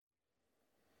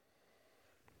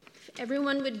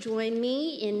Everyone would join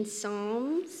me in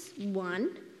Psalms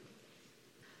 1.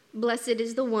 Blessed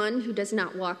is the one who does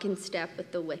not walk in step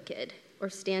with the wicked, or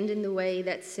stand in the way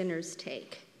that sinners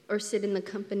take, or sit in the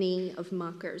company of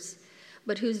mockers,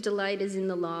 but whose delight is in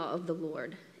the law of the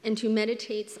Lord, and who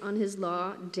meditates on his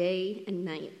law day and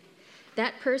night.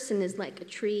 That person is like a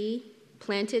tree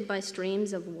planted by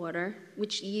streams of water,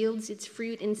 which yields its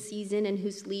fruit in season and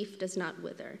whose leaf does not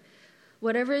wither.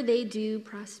 Whatever they do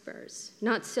prospers.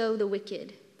 Not so the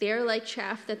wicked. They are like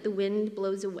chaff that the wind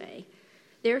blows away.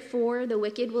 Therefore, the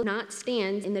wicked will not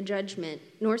stand in the judgment,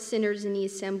 nor sinners in the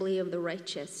assembly of the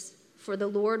righteous. For the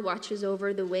Lord watches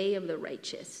over the way of the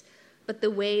righteous, but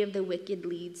the way of the wicked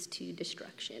leads to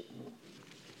destruction.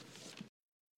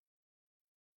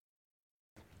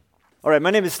 All right, my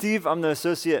name is Steve. I'm the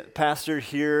associate pastor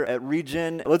here at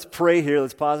Regen. Let's pray here.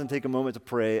 Let's pause and take a moment to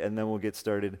pray, and then we'll get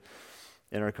started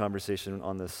in our conversation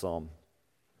on this psalm.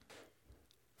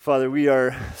 Father, we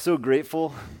are so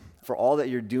grateful for all that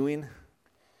you're doing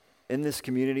in this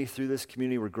community, through this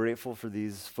community. We're grateful for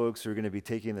these folks who are going to be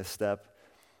taking the step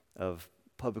of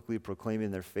publicly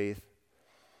proclaiming their faith.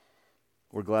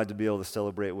 We're glad to be able to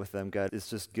celebrate with them. God, it's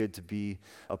just good to be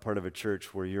a part of a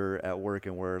church where you're at work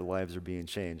and where lives are being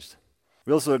changed.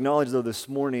 We also acknowledge, though, this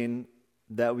morning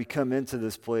that we come into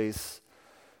this place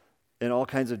in all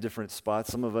kinds of different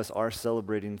spots. Some of us are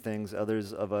celebrating things.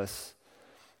 Others of us,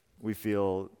 we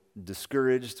feel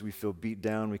discouraged. We feel beat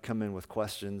down. We come in with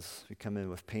questions. We come in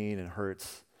with pain and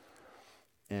hurts.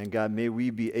 And God, may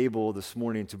we be able this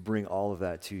morning to bring all of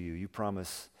that to you. You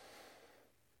promise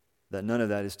that none of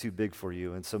that is too big for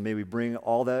you. And so may we bring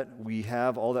all that we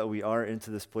have, all that we are into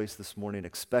this place this morning,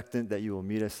 expectant that you will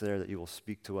meet us there, that you will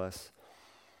speak to us,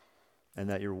 and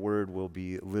that your word will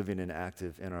be living and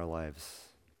active in our lives.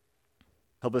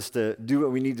 Help us to do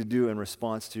what we need to do in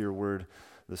response to your word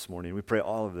this morning. We pray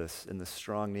all of this in the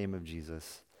strong name of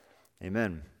Jesus.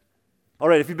 Amen. All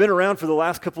right, if you've been around for the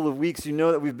last couple of weeks, you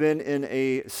know that we've been in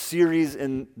a series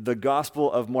in the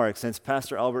Gospel of Mark. Since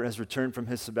Pastor Albert has returned from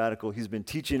his sabbatical, he's been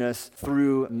teaching us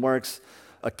through Mark's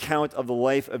account of the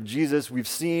life of Jesus. We've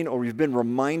seen, or we've been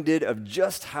reminded of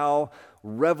just how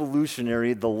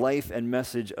revolutionary the life and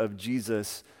message of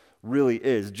Jesus really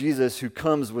is. Jesus, who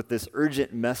comes with this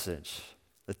urgent message.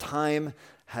 The time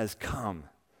has come.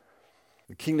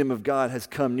 The kingdom of God has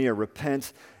come near.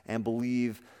 Repent and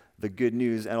believe the good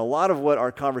news. And a lot of what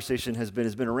our conversation has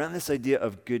been around this idea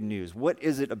of good news. What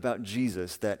is it about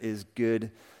Jesus that is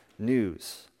good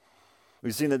news?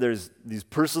 We've seen that there's these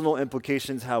personal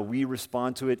implications, how we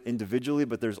respond to it individually,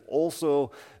 but there's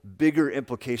also bigger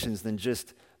implications than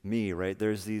just me, right?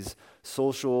 There's these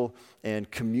social and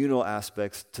communal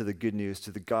aspects to the good news,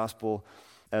 to the gospel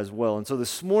as well. And so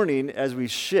this morning, as we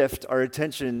shift our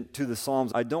attention to the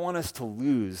Psalms, I don't want us to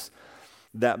lose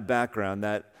that background,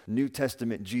 that New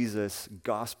Testament Jesus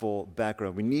gospel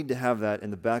background. We need to have that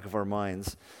in the back of our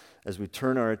minds as we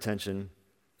turn our attention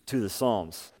to the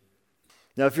Psalms.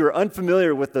 Now, if you're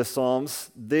unfamiliar with the Psalms,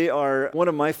 they are one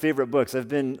of my favorite books. I've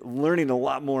been learning a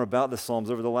lot more about the Psalms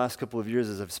over the last couple of years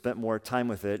as I've spent more time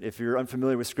with it. If you're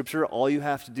unfamiliar with Scripture, all you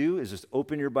have to do is just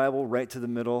open your Bible right to the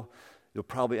middle. You'll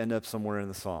probably end up somewhere in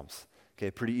the Psalms.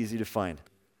 Okay, pretty easy to find.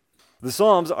 The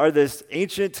Psalms are this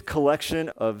ancient collection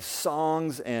of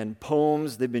songs and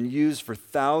poems. They've been used for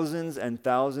thousands and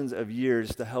thousands of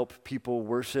years to help people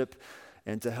worship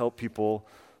and to help people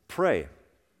pray.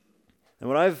 And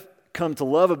what I've come to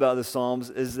love about the Psalms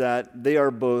is that they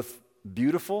are both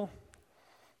beautiful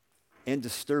and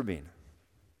disturbing.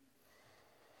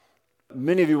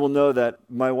 Many of you will know that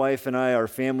my wife and I, our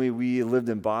family, we lived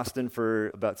in Boston for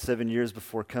about 7 years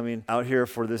before coming out here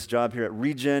for this job here at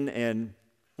Regen, and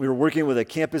we were working with a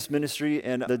campus ministry,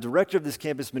 and the director of this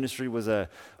campus ministry was an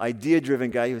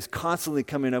idea-driven guy. He was constantly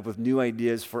coming up with new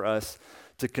ideas for us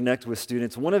to connect with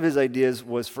students. One of his ideas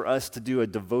was for us to do a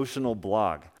devotional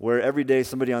blog, where every day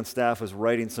somebody on staff was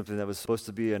writing something that was supposed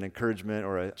to be an encouragement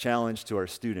or a challenge to our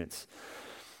students.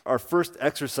 Our first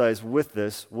exercise with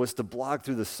this was to blog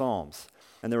through the Psalms.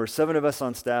 And there were 7 of us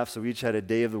on staff, so we each had a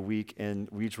day of the week, and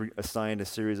we each were assigned a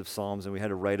series of Psalms, and we had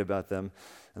to write about them,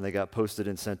 and they got posted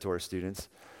and sent to our students.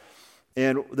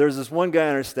 And there's this one guy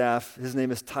on our staff, his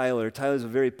name is Tyler. Tyler's a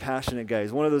very passionate guy.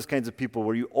 He's one of those kinds of people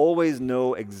where you always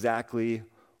know exactly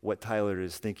what Tyler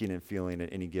is thinking and feeling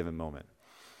at any given moment.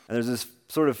 And there's this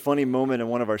sort of funny moment in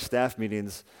one of our staff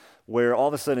meetings where all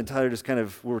of a sudden Tyler just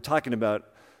we were talking about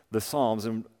the Psalms,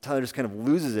 and Tyler just kind of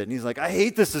loses it. And he's like, I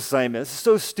hate this assignment. This is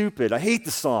so stupid. I hate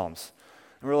the Psalms.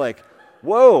 And we're like,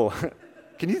 whoa,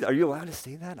 are you allowed to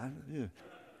say that?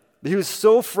 He was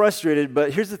so frustrated,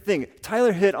 but here's the thing.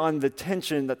 Tyler hit on the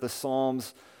tension that the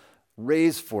Psalms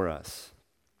raise for us.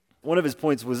 One of his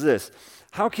points was this: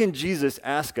 how can Jesus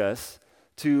ask us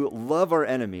to love our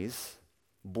enemies,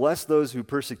 bless those who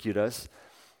persecute us,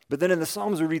 but then in the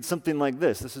Psalms we read something like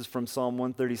this. This is from Psalm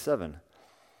 137.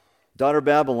 Daughter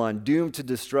Babylon, doomed to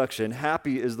destruction,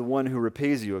 happy is the one who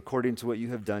repays you according to what you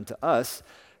have done to us.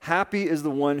 Happy is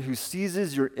the one who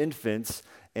seizes your infants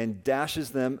and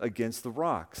dashes them against the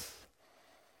rocks.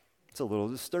 It's a little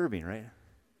disturbing, right?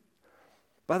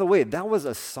 By the way, that was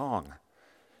a song.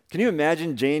 Can you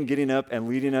imagine Jane getting up and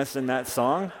leading us in that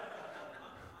song?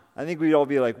 I think we'd all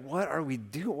be like, what are we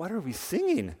doing? What are we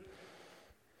singing?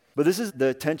 But this is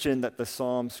the tension that the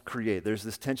Psalms create. There's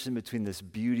this tension between this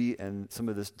beauty and some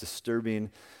of this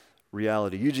disturbing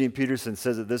reality. Eugene Peterson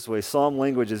says it this way: Psalm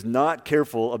language is not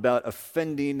careful about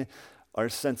offending our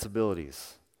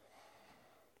sensibilities.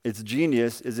 Its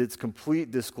genius is its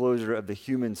complete disclosure of the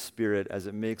human spirit as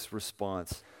it makes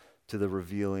response to the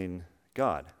revealing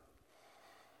God.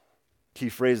 Key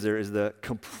phrase there is the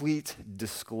complete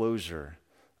disclosure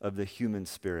of the human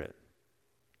spirit.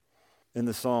 In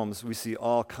the Psalms, we see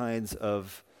all kinds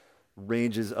of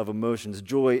ranges of emotions: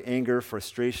 joy, anger,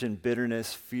 frustration,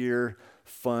 bitterness, fear,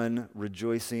 fun,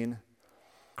 rejoicing,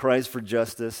 cries for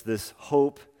justice, this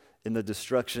hope in the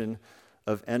destruction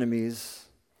of enemies,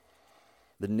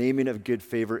 the naming of good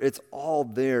favor. It's all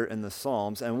there in the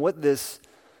Psalms. And what this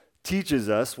teaches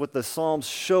us, what the Psalms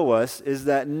show us, is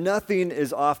that nothing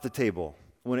is off the table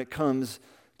when it comes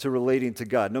to relating to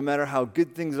God. No matter how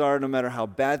good things are, no matter how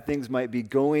bad things might be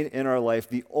going in our life,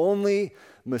 the only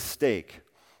mistake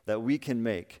that we can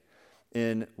make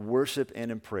in worship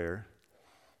and in prayer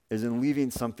is in leaving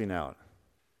something out,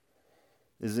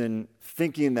 is in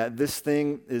thinking that this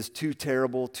thing is too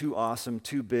terrible, too awesome,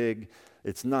 too big,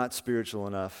 it's not spiritual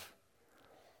enough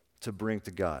to bring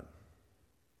to God.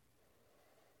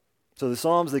 So the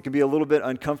Psalms, they can be a little bit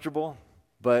uncomfortable,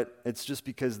 but it's just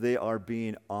because they are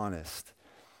being honest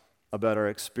about our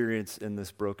experience in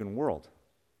this broken world.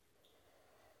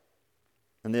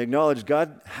 And they acknowledge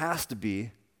God has to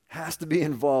be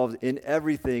involved in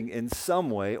everything in some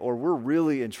way, or we're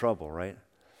really in trouble, right?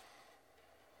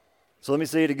 So let me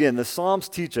say it again. The Psalms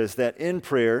teach us that in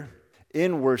prayer,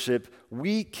 in worship,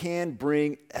 we can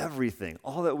bring everything,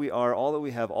 all that we are, all that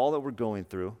we have, all that we're going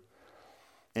through.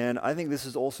 And I think this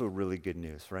is also really good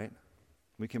news, right?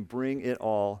 We can bring it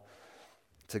all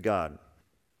to God.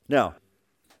 Now,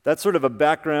 that's sort of a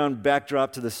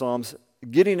backdrop to the Psalms.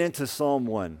 Getting into Psalm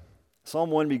 1.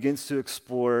 Psalm 1 begins to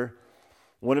explore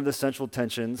one of the central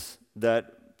tensions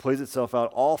that plays itself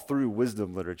out all through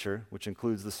wisdom literature, which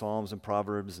includes the Psalms and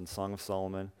Proverbs and Song of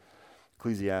Solomon,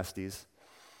 Ecclesiastes.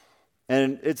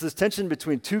 And it's this tension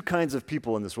between two kinds of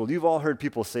people in this world. You've all heard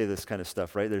people say this kind of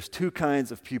stuff, right? There's two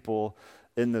kinds of people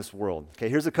in this world. Okay,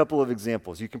 here's a couple of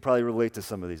examples. You can probably relate to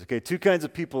some of these. Okay, two kinds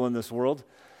of people in this world.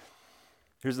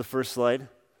 Here's the first slide.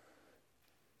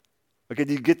 Okay,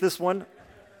 do you get this one?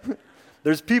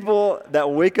 There's people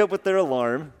that wake up with their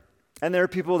alarm, and there are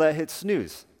people that hit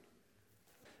snooze.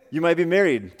 You might be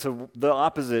married to the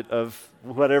opposite of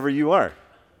whatever you are.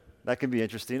 That can be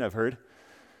interesting, I've heard.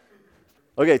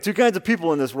 Okay, two kinds of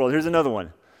people in this world. Here's another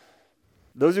one.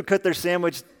 Those who cut their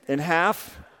sandwich in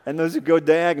half, and those who go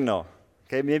diagonal.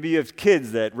 Okay, maybe you have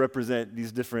kids that represent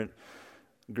these different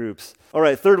groups. All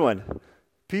right, third one.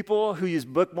 People who use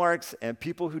bookmarks and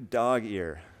people who dog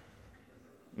ear.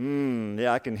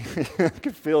 Yeah, I can I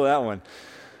can feel that one.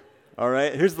 All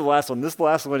right, here's the last one. This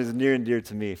last one is near and dear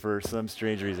to me for some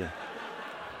strange reason.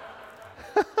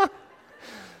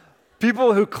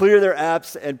 People who clear their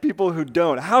apps and people who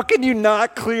don't. How can you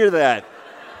not clear that?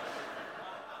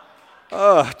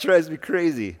 Oh, it drives me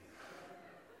crazy.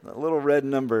 That little red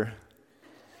number.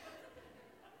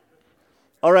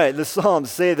 All right, the Psalms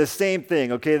say the same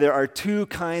thing, okay? There are two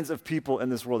kinds of people in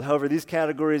this world. However, these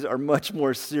categories are much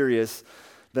more serious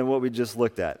than what we just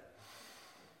looked at.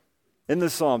 In the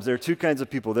Psalms, there are two kinds of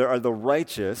people. There are the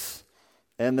righteous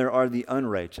and there are the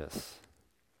unrighteous.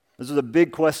 This was a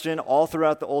big question all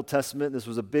throughout the Old Testament. This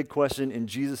was a big question in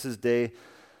Jesus' day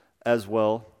as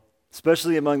well,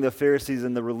 especially among the Pharisees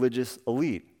and the religious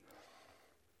elite.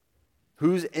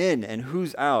 Who's in and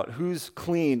who's out? Who's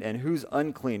clean and who's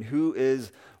unclean? Who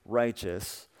is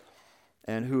righteous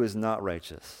and who is not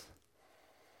righteous?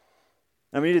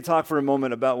 Now, we need to talk for a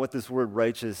moment about what this word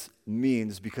righteous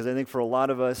means, because I think for a lot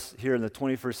of us here in the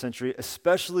 21st century,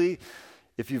 especially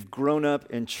if you've grown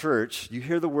up in church, you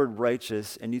hear the word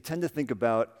righteous and you tend to think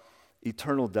about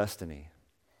eternal destiny.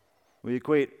 We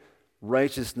equate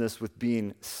righteousness with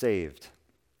being saved.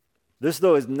 This,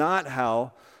 though, is not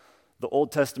how the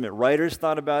Old Testament writers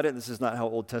thought about it. This is not how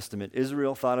Old Testament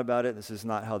Israel thought about it. This is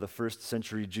not how the first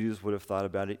century Jews would have thought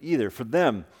about it either. For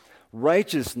them,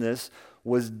 righteousness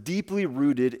was deeply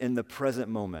rooted in the present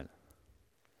moment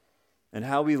and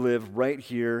how we live right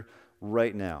here,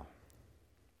 right now.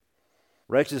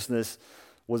 Righteousness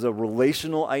was a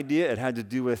relational idea. It had to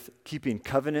do with keeping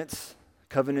covenants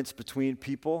between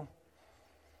people.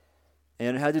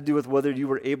 And it had to do with whether you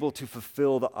were able to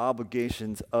fulfill the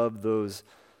obligations of those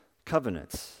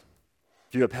covenants.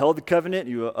 If you upheld the covenant,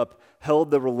 you upheld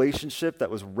the relationship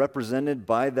that was represented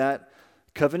by that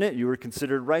covenant, you were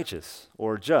considered righteous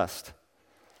or just.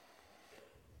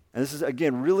 And this is,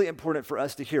 again, really important for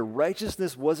us to hear.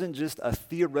 Righteousness wasn't just a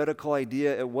theoretical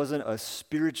idea. It wasn't a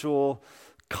spiritual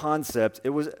concept. It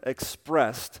was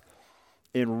expressed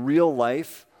in real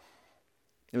life.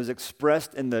 It was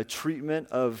expressed in the treatment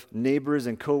of neighbors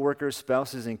and coworkers,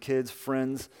 spouses and kids,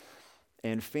 friends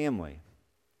and family.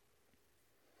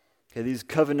 Okay, these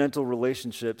covenantal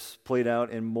relationships played out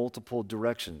in multiple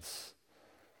directions.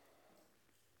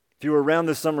 If you were around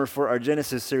this summer for our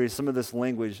Genesis series, some of this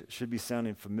language should be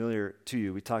sounding familiar to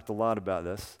you. We talked a lot about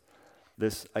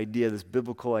this idea, this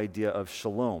biblical idea of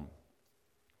shalom.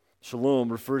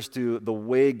 Shalom refers to the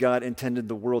way God intended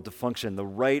the world to function, the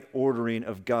right ordering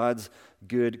of God's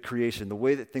good creation, the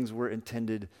way that things were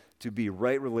intended to be,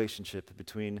 right relationship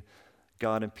between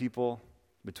God and people,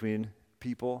 between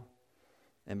people,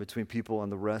 and between people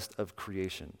and the rest of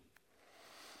creation.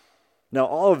 Now,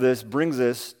 all of this brings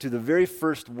us to the very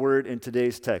first word in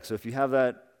today's text. So if you have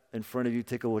that in front of you,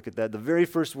 take a look at that. The very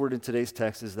first word in today's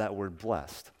text is that word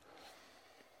blessed.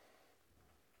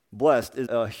 Blessed is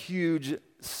a huge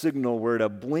signal word, a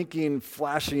blinking,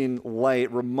 flashing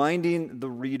light, reminding the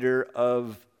reader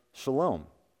of shalom,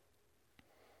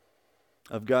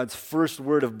 of God's first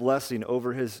word of blessing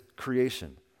over his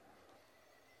creation.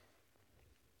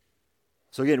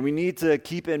 So again, we need to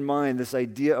keep in mind this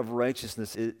idea of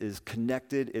righteousness is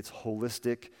connected, it's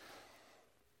holistic,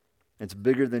 it's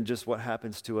bigger than just what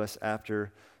happens to us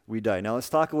after we die. Now let's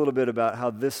talk a little bit about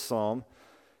how this psalm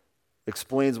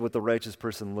explains what the righteous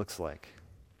person looks like.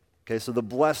 Okay, so the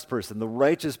blessed person, the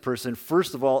righteous person,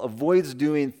 first of all, avoids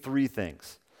doing three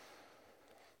things.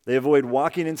 They avoid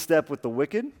walking in step with the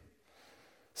wicked,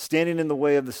 standing in the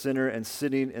way of the sinner, and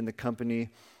sitting in the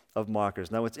company of mockers.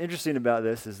 Now, what's interesting about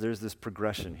this is there's this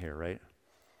progression here, right?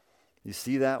 You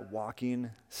see that?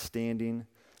 Walking, standing,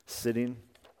 sitting.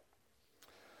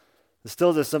 This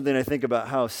tells us something, I think, about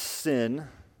how sin,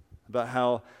 about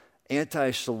how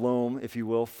anti-shalom, if you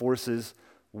will, forces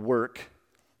work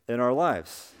in our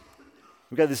lives.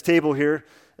 We've got this table here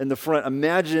in the front.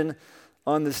 Imagine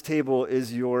on this table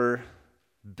is your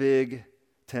big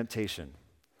temptation,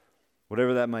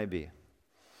 whatever that might be.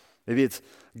 Maybe it's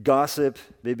gossip,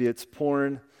 maybe it's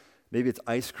porn, maybe it's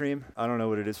ice cream. I don't know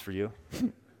what it is for you.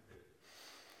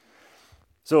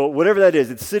 So whatever that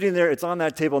is, it's sitting there, it's on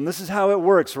that table, and this is how it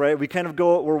works, right? We kind of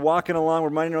we're walking along, we're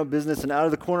minding our own business, and out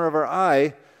of the corner of our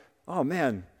eye, oh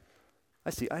man, I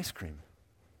see ice cream.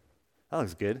 That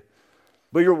looks good.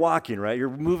 But you're walking, right? You're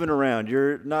moving around.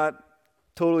 You're not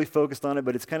totally focused on it,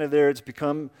 but it's kind of there. It's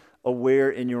become aware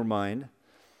in your mind.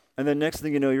 And then next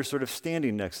thing you know, you're sort of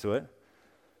standing next to it.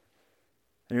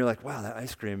 And you're like, wow, that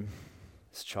ice cream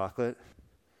is chocolate.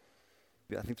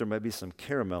 I think there might be some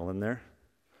caramel in there.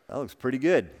 That looks pretty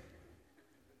good.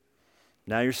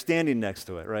 Now you're standing next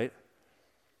to it, right?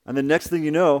 And the next thing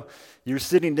you know, you're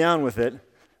sitting down with it.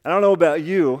 I don't know about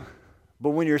you,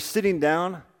 but when you're sitting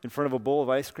down in front of a bowl of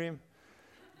ice cream,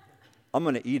 I'm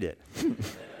going to eat it,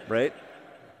 right?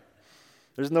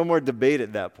 There's no more debate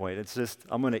at that point. It's just,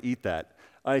 I'm going to eat that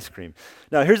ice cream.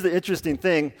 Now, here's the interesting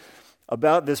thing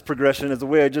about this progression is the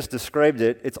way I just described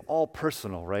it. It's all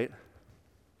personal, right?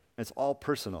 It's all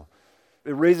personal.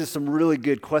 It raises some really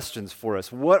good questions for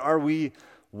us. What are we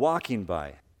walking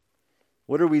by?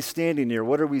 What are we standing near?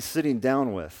 What are we sitting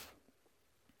down with?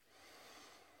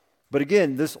 But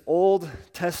again, this Old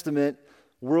Testament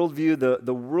worldview,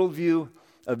 the worldview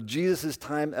of Jesus'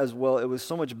 time as well, it was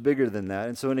so much bigger than that.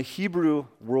 And so in a Hebrew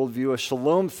worldview, a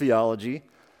shalom theology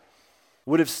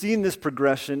would have seen this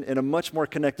progression in a much more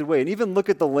connected way. And even look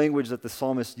at the language that the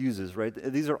psalmist uses, right?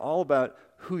 These are all about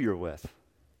who you're with.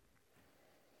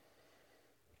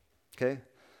 Okay?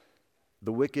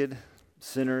 The wicked,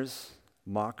 sinners,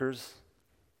 mockers.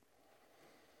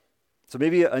 So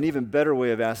maybe an even better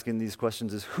way of asking these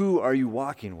questions is, who are you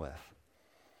walking with?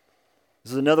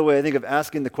 This is another way, I think, of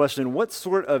asking the question, what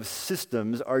sort of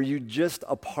systems are you just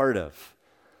a part of?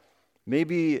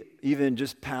 Maybe even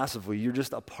just passively, you're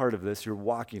just a part of this, you're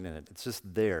walking in it, it's just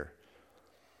there.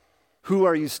 Who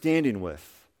are you standing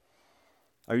with?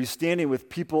 Are you standing with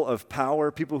people of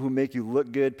power, people who make you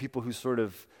look good, people who sort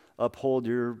of uphold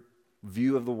your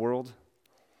view of the world?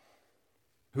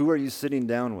 Who are you sitting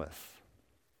down with?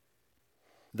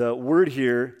 The word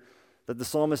here that the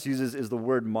psalmist uses is the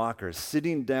word mockers,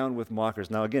 sitting down with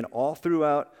mockers. Now again, all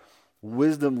throughout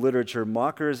wisdom literature,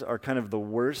 mockers are kind of the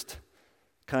worst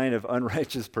kind of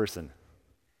unrighteous person.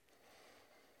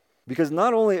 Because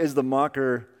not only is the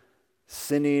mocker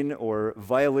sinning or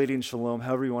violating shalom,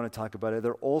 however you want to talk about it,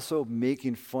 they're also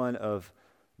making fun of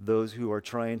those who are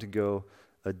trying to go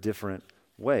a different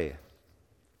way.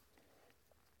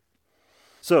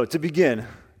 So to begin,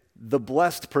 the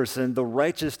blessed person, the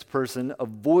righteous person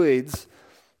avoids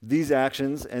these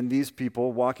actions and these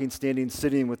people, walking, standing,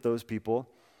 sitting with those people.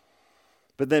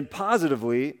 But then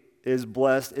positively is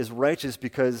blessed, is righteous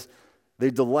because they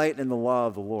delight in the law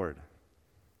of the Lord.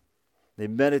 They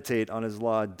meditate on his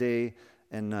law day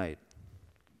and night.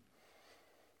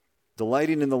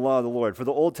 Delighting in the law of the Lord. For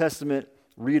the Old Testament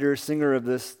reader, singer of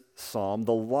this psalm,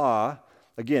 the law,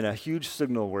 again, a huge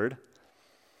signal word,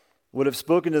 would have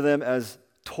spoken to them as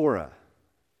Torah.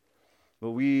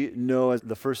 What we know as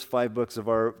the first 5 books of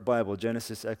our Bible,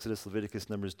 Genesis, Exodus, Leviticus,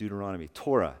 Numbers, Deuteronomy,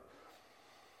 Torah.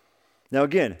 Now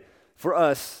again, for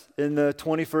us in the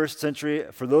 21st century,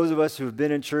 for those of us who have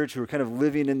been in church, who are kind of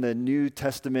living in the New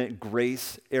Testament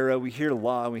grace era, we hear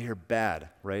law and we hear bad,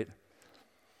 right?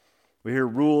 We hear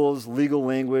rules, legal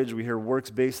language, we hear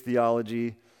works-based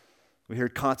theology, we hear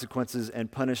consequences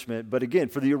and punishment. But again,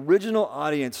 for the original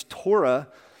audience, Torah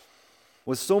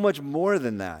was so much more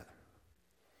than that.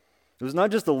 It was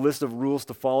not just a list of rules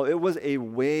to follow, it was a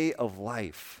way of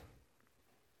life.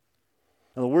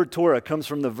 Now, the word Torah comes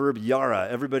from the verb yara.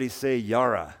 Everybody say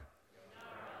yara.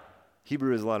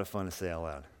 Hebrew is a lot of fun to say out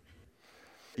loud.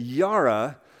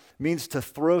 Yara means to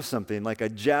throw something, like a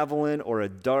javelin or a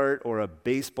dart or a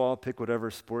baseball, pick whatever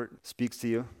sport speaks to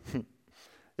you.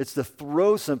 It's to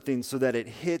throw something so that it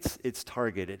hits its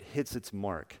target, it hits its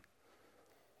mark.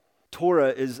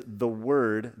 Torah is the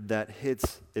word that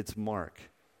hits its mark.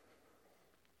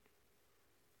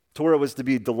 Torah was to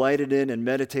be delighted in and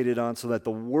meditated on so that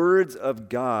the words of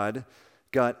God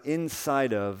got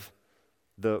inside of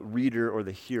the reader or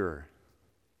the hearer.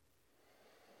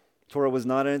 Torah was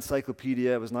not an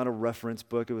encyclopedia. It was not a reference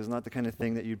book. It was not the kind of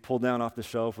thing that you'd pull down off the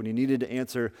shelf when you needed to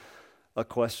answer a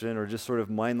question or just sort of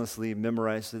mindlessly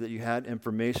memorize so that you had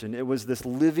information. It was this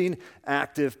living,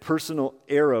 active, personal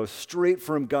arrow straight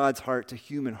from God's heart to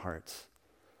human hearts.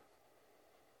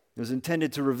 It was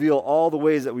intended to reveal all the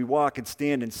ways that we walk and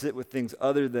stand and sit with things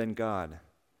other than God.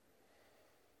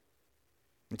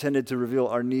 Intended to reveal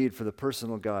our need for the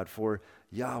personal God, for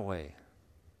Yahweh,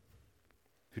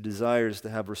 who desires to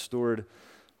have restored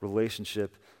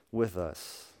relationship with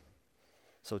us.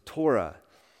 So Torah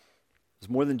is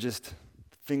more than just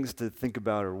things to think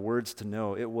about or words to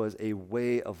know. It was a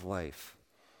way of life.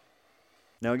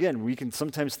 Now again, we can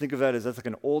sometimes think of that as that's like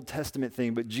an Old Testament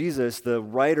thing, but Jesus, the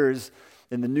writers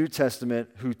in the New Testament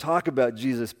who talk about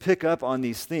Jesus pick up on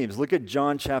these themes. Look at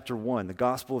John chapter 1, the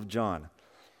Gospel of John.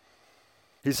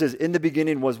 He says, in the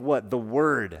beginning was what? The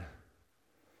Word.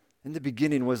 In the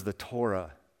beginning was the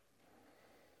Torah.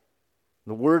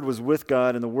 The Word was with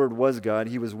God, and the Word was God.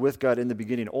 He was with God in the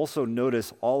beginning. Also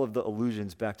notice all of the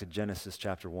allusions back to Genesis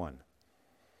chapter 1.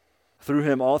 Through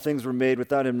him all things were made.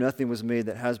 Without him nothing was made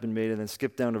that has been made. And then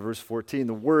skip down to verse 14.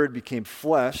 The Word became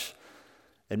flesh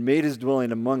and made his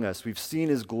dwelling among us. We've seen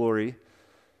his glory,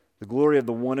 the glory of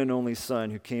the one and only Son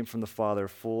who came from the Father,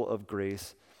 full of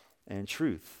grace and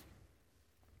truth.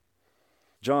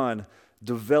 John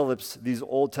develops these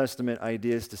Old Testament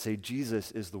ideas to say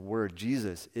Jesus is the Word.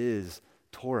 Jesus is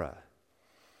Torah.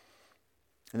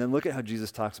 And then look at how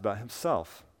Jesus talks about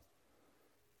himself.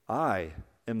 I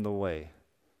am the way,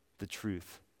 the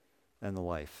truth, and the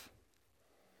life.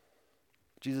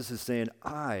 Jesus is saying,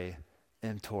 I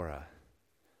am Torah.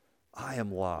 I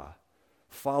am law.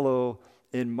 Follow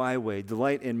in my way.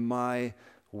 Delight in my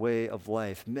way of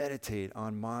life. Meditate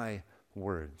on my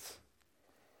words.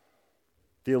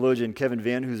 Theologian Kevin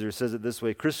Vanhoozer says it this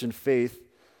way: Christian faith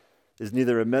is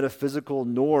neither a metaphysical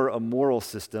nor a moral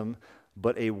system,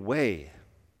 but a way.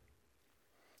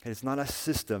 And it's not a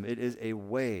system, it is a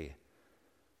way.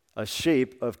 A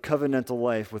shape of covenantal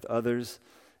life with others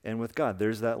and with God.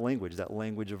 There's that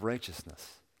language of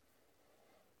righteousness.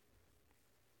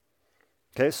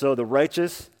 Okay, so the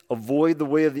righteous avoid the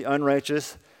way of the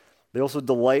unrighteous. They also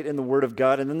delight in the word of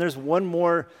God. And then there's one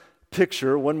more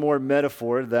picture, one more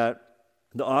metaphor that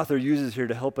the author uses here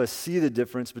to help us see the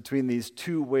difference between these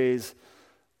two ways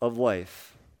of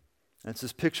life. And it's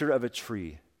this picture of a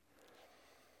tree.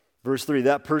 Verse 3,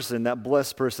 that person, that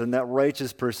blessed person, that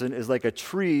righteous person is like a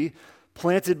tree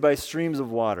planted by streams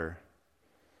of water,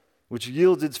 which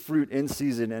yields its fruit in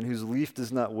season and whose leaf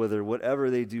does not wither. Whatever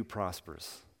they do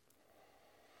prospers.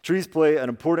 Trees play an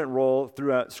important role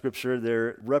throughout Scripture.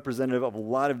 They're representative of a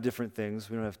lot of different things.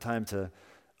 We don't have time to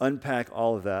unpack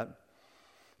all of that.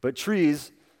 But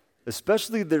trees,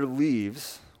 especially their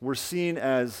leaves, were seen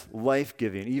as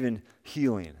life-giving, even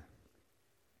healing.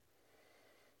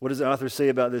 What does the author say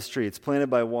about this tree? It's planted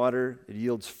by water, it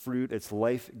yields fruit, it's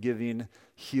life-giving,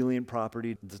 healing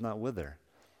property, it does not wither.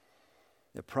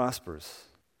 It prospers.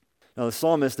 Now the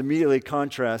psalmist immediately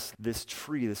contrasts this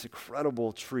tree, this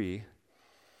incredible tree,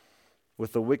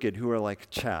 with the wicked who are like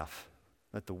chaff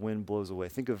that the wind blows away.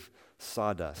 Think of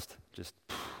sawdust, just.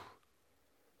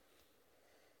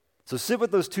 So sit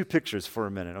with those two pictures for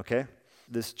a minute, okay?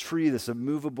 This tree, this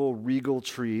immovable, regal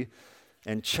tree,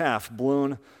 and chaff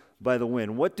blown by the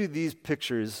wind. What do these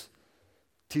pictures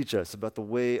teach us about the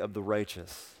way of the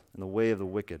righteous and the way of the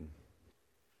wicked?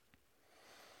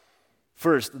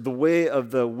 First, the way of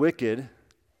the wicked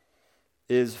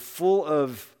is full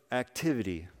of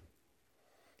activity.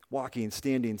 Walking,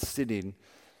 standing, sitting,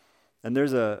 and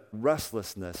there's a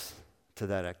restlessness to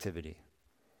that activity.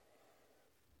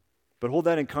 But hold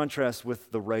that in contrast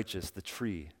with the righteous, the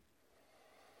tree.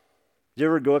 Do you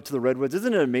ever go up to the redwoods?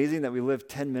 Isn't it amazing that we live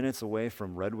 10 minutes away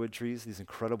from redwood trees, these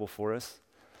incredible forests?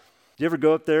 Do you ever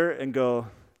go up there and go,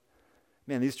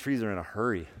 man, these trees are in a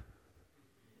hurry.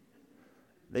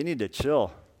 They need to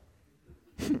chill.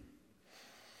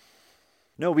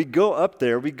 No, we go up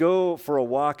there, we go for a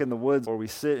walk in the woods, or we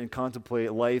sit and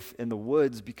contemplate life in the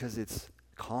woods because it's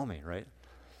calming, right?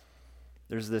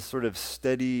 There's this sort of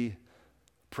steady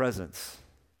presence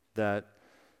that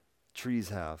trees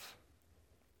have.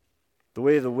 The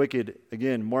way of the wicked,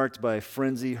 again, marked by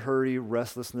frenzy, hurry,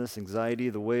 restlessness, anxiety.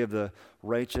 The way of the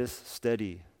righteous,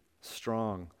 steady,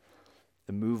 strong,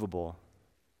 immovable,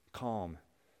 calm,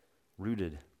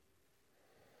 rooted.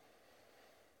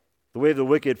 The way of the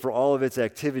wicked, for all of its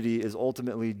activity, is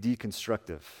ultimately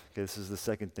deconstructive. Okay, this is the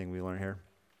second thing we learn here.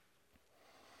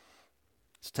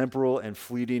 It's temporal and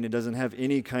fleeting. It doesn't have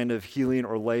any kind of healing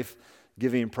or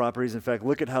life-giving properties. In fact,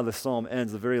 look at how the psalm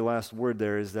ends. The very last word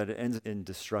there is that it ends in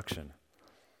destruction.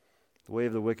 The way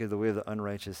of the wicked, the way of the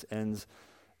unrighteous ends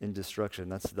in destruction.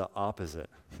 That's the opposite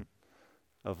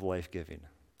of life-giving,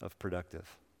 of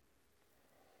productive.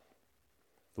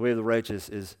 The way of the righteous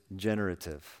is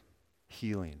generative,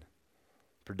 healing,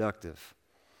 productive.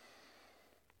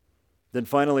 Then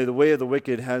finally, the way of the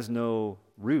wicked has no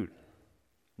root,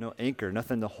 no anchor,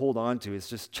 nothing to hold on to. It's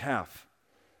just chaff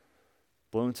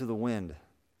blown to the wind.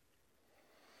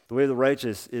 The way of the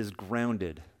righteous is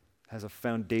grounded, has a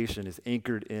foundation, is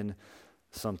anchored in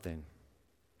something,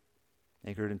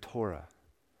 anchored in Torah,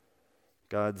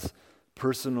 God's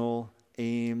personal,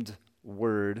 aimed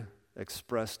word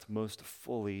expressed most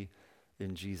fully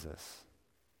in Jesus.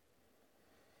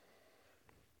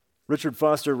 Richard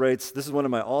Foster writes, this is one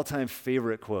of my all-time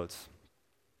favorite quotes.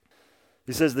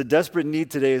 He says, the desperate need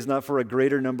today is not for a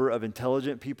greater number of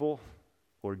intelligent people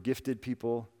or gifted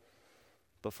people,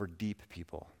 but for deep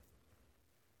people.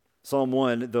 Psalm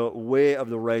 1, the way of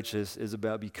the righteous is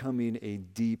about becoming a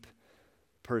deep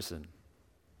person.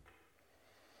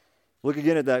 Look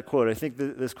again at that quote. I think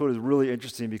this quote is really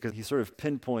interesting because he sort of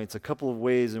pinpoints a couple of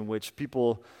ways in which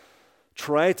people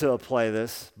try to apply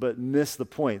this but miss the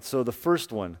point. So the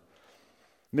first one,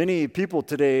 many people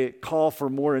today call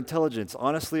for more intelligence.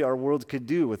 Honestly, our world could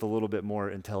do with a little bit more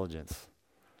intelligence.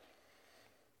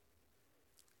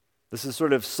 This is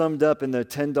sort of summed up in the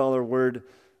 $10 word,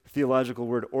 theological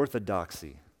word,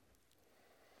 orthodoxy.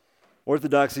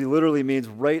 Orthodoxy literally means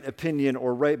right opinion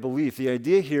or right belief. The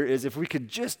idea here is if we could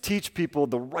just teach people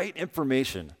the right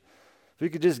information, if we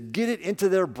could just get it into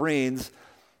their brains,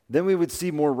 then we would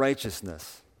see more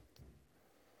righteousness.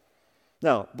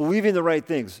 Now, believing the right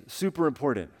things, super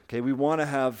important. Okay, we want to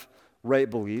have right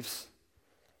beliefs,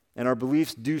 and our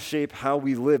beliefs do shape how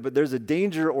we live, but there's a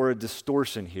danger or a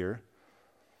distortion here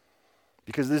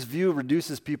because this view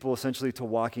reduces people essentially to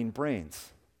walking brains.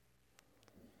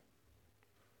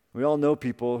 We all know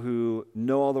people who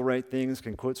know all the right things,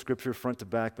 can quote scripture front to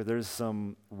back, but there's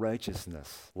some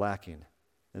righteousness lacking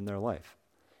in their life.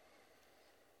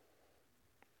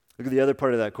 Look at the other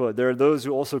part of that quote. There are those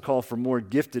who also call for more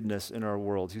giftedness in our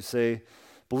world, who say,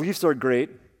 beliefs are great,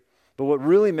 but what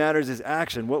really matters is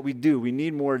action, what we do. We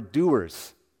need more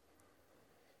doers.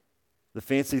 The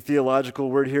fancy theological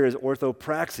word here is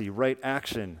orthopraxy, right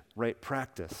action, right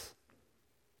practice.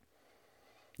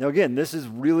 Now again, this is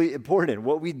really important.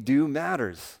 What we do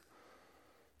matters.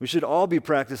 We should all be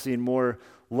practicing more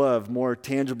love, more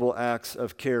tangible acts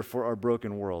of care for our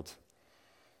broken world.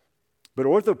 But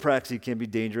orthopraxy can be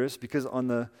dangerous because on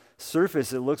the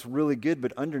surface it looks really good,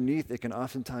 but underneath it can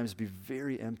oftentimes be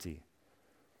very empty.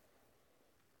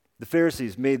 The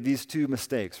Pharisees made these two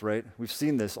mistakes, right? We've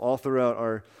seen this all throughout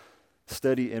our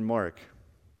study in Mark.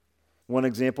 One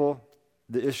example,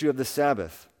 the issue of the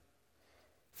Sabbath.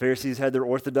 Pharisees had their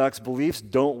orthodox beliefs,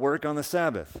 don't work on the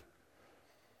Sabbath.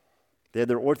 They had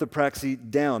their orthopraxy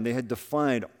down. They had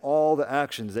defined all the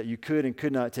actions that you could and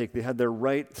could not take. They had their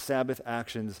right Sabbath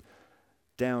actions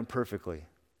down perfectly.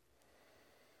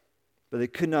 But they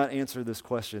could not answer this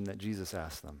question that Jesus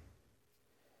asked them.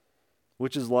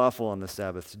 Which is lawful on the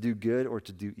Sabbath, to do good or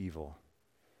to do evil?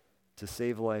 To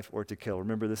save life or to kill?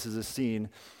 Remember, this is a scene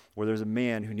where there's a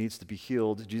man who needs to be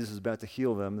healed. Jesus is about to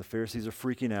heal them. The Pharisees are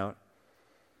freaking out.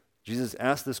 Jesus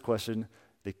asked this question.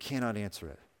 They cannot answer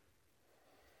it.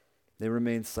 They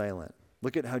remain silent.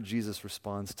 Look at how Jesus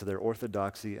responds to their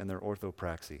orthodoxy and their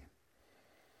orthopraxy.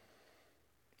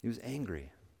 He was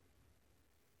angry.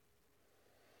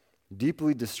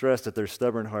 Deeply distressed at their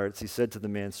stubborn hearts, he said to the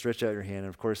man, "Stretch out your hand." And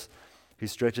of course, he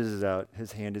stretches it out.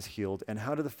 His hand is healed. And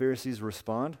how do the Pharisees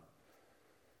respond?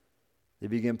 They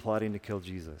begin plotting to kill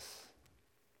Jesus.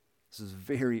 This is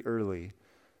very early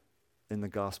in the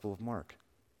Gospel of Mark.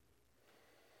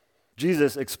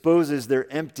 Jesus exposes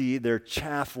their empty, their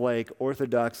chaff-like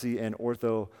orthodoxy and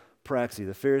orthopraxy.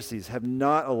 The Pharisees have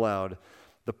not allowed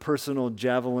the personal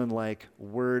javelin-like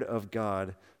word of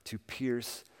God to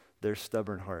pierce their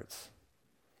stubborn hearts.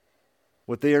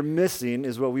 What they are missing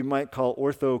is what we might call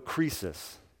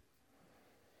orthokresis.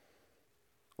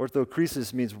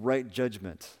 Orthokresis means right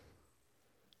judgment,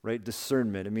 right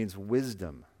discernment. It means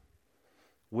wisdom.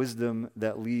 Wisdom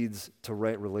that leads to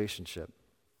right relationship.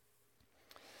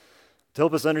 To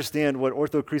help us understand what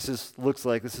orthokresis looks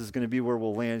like, this is going to be where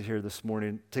we'll land here this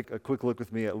morning. Take a quick look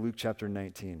with me at Luke chapter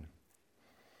 19.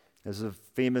 There's a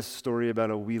famous story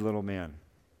about a wee little man.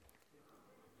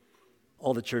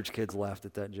 All the church kids laughed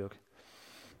at that joke.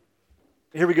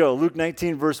 Here we go, Luke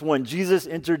 19, verse 1. Jesus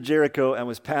entered Jericho and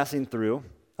was passing through.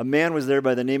 A man was there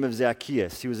by the name of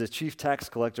Zacchaeus. He was a chief tax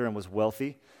collector and was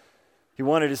wealthy. He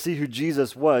wanted to see who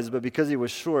Jesus was, but because he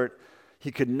was short,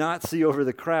 he could not see over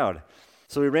the crowd.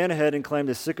 So he ran ahead and climbed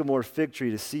a sycamore fig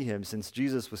tree to see him, since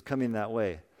Jesus was coming that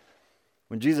way.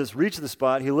 When Jesus reached the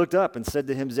spot, he looked up and said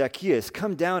to him, "Zacchaeus,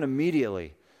 come down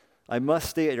immediately. I must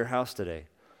stay at your house today."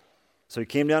 So he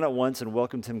came down at once and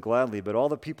welcomed him gladly. But all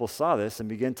the people saw this and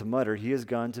began to mutter, "He has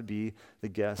gone to be the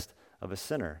guest of a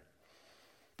sinner."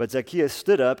 But Zacchaeus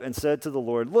stood up and said to the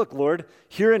Lord, "Look, Lord,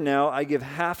 here and now I give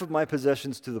half of my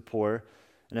possessions to the poor,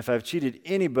 and if I've cheated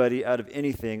anybody out of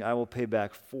anything, I will pay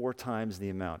back 4 times the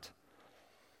amount."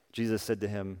 Jesus said to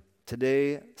him,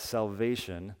 "Today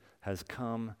salvation has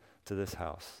come to this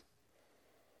house,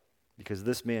 because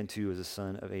this man too is a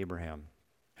son of Abraham."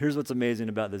 Here's what's amazing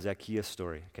about the Zacchaeus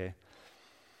story, okay?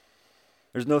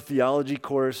 There's no theology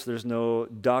course, there's no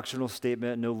doctrinal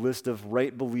statement, no list of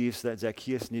right beliefs that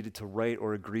Zacchaeus needed to write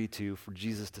or agree to for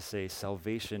Jesus to say,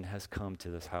 salvation has come to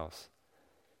this house.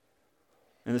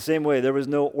 In the same way, there was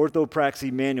no orthopraxy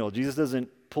manual. Jesus doesn't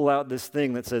pull out this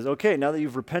thing that says, okay, now that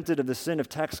you've repented of the sin of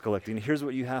tax collecting, here's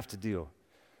what you have to do.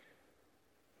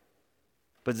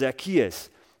 But Zacchaeus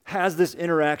has this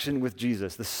interaction with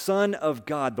Jesus. The Son of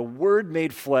God, the Word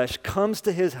made flesh, comes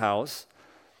to his house.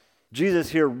 Jesus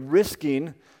here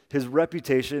risking his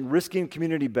reputation, risking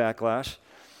community backlash.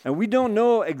 And we don't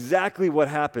know exactly what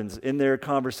happens in their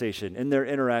conversation, in their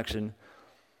interaction.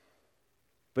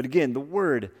 But again, the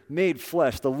Word made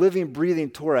flesh, the living, breathing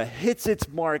Torah, hits its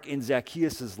mark in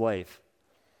Zacchaeus' life.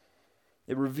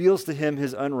 It reveals to him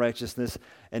his unrighteousness,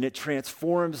 and it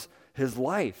transforms his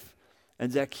life.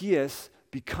 And Zacchaeus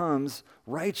becomes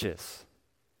righteous.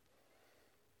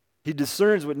 He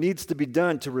discerns what needs to be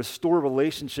done to restore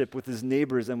relationship with his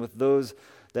neighbors and with those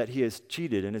that he has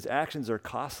cheated, and his actions are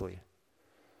costly.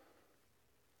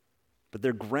 But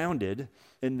they're grounded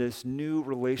in this new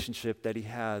relationship that he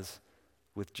has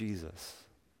with Jesus.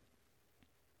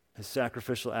 His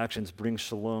sacrificial actions bring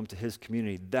shalom to his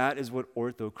community. That is what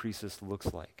orthokresis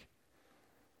looks like.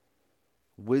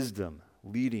 Wisdom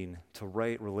leading to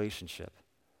right relationship.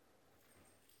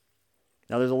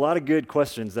 Now, there's a lot of good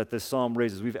questions that this psalm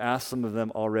raises. We've asked some of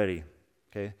them already,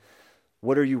 okay?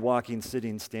 What are you walking,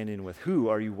 sitting, standing with? Who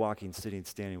are you walking, sitting,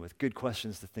 standing with? Good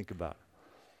questions to think about.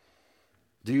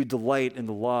 Do you delight in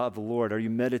the law of the Lord? Are you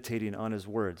meditating on his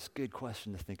words? Good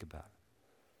question to think about.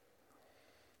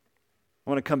 I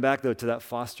want to come back, though, to that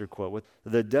Foster quote. What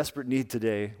the desperate need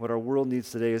today, what our world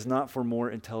needs today, is not for more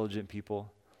intelligent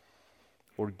people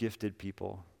or gifted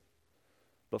people,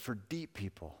 but for deep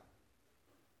people.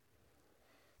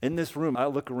 In this room, I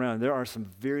look around, there are some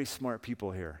very smart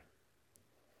people here.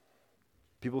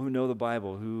 People who know the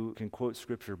Bible, who can quote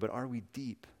Scripture, but are we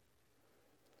deep?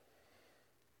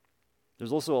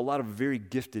 There's also a lot of very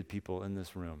gifted people in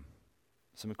this room.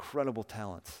 some incredible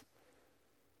talents.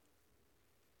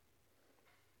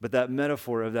 But that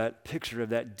metaphor of that picture of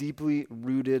that deeply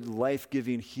rooted,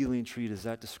 life-giving, healing tree, does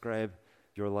that describe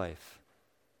your life?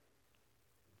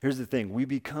 Here's the thing. We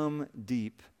become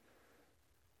deep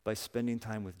by spending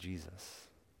time with Jesus.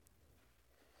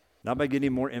 Not by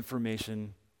getting more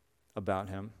information about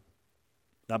him,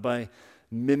 not by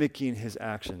mimicking his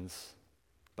actions,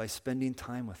 by spending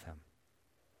time with him.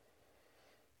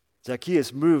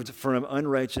 Zacchaeus moved from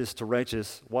unrighteous to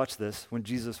righteous, watch this, when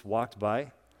Jesus walked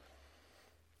by,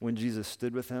 when Jesus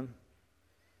stood with him,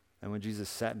 and when Jesus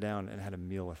sat down and had a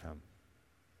meal with him.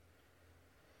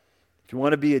 If you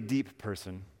want to be a deep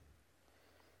person,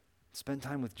 spend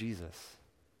time with Jesus.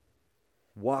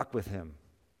 Walk with him.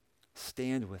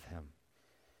 Stand with him.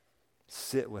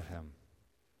 Sit with him.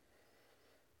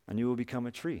 And you will become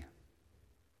a tree.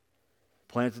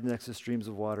 Planted next to streams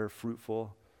of water,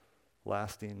 fruitful,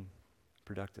 lasting,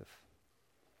 productive.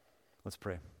 Let's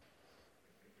pray.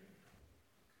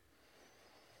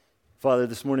 Father,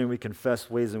 this morning we confess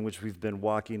ways in which we've been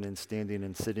walking and standing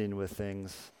and sitting with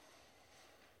things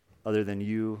other than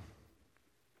you,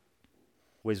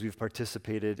 ways we've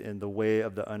participated in the way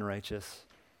of the unrighteous.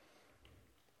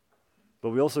 But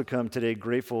we also come today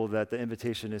grateful that the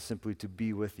invitation is simply to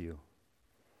be with you,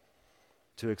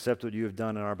 to accept what you have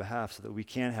done on our behalf so that we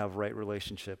can have right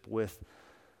relationship with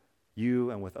you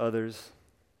and with others.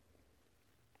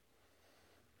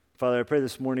 Father, I pray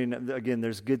this morning, again,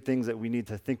 there's good things that we need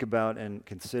to think about and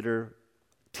consider,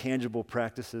 tangible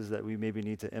practices that we maybe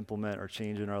need to implement or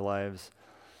change in our lives.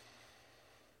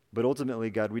 But ultimately,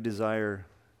 God, we desire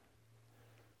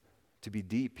to be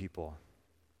deep people,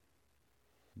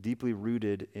 deeply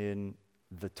rooted in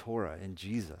the Torah, in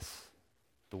Jesus,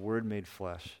 the Word made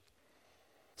flesh.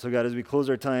 So God, as we close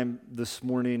our time this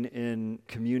morning in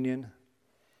communion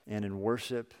and in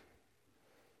worship,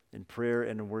 in prayer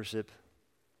and in worship,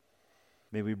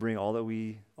 may we bring all that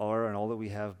we are and all that we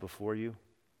have before you.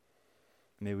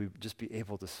 May we just be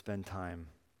able to spend time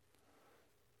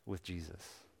with Jesus.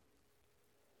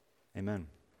 Amen.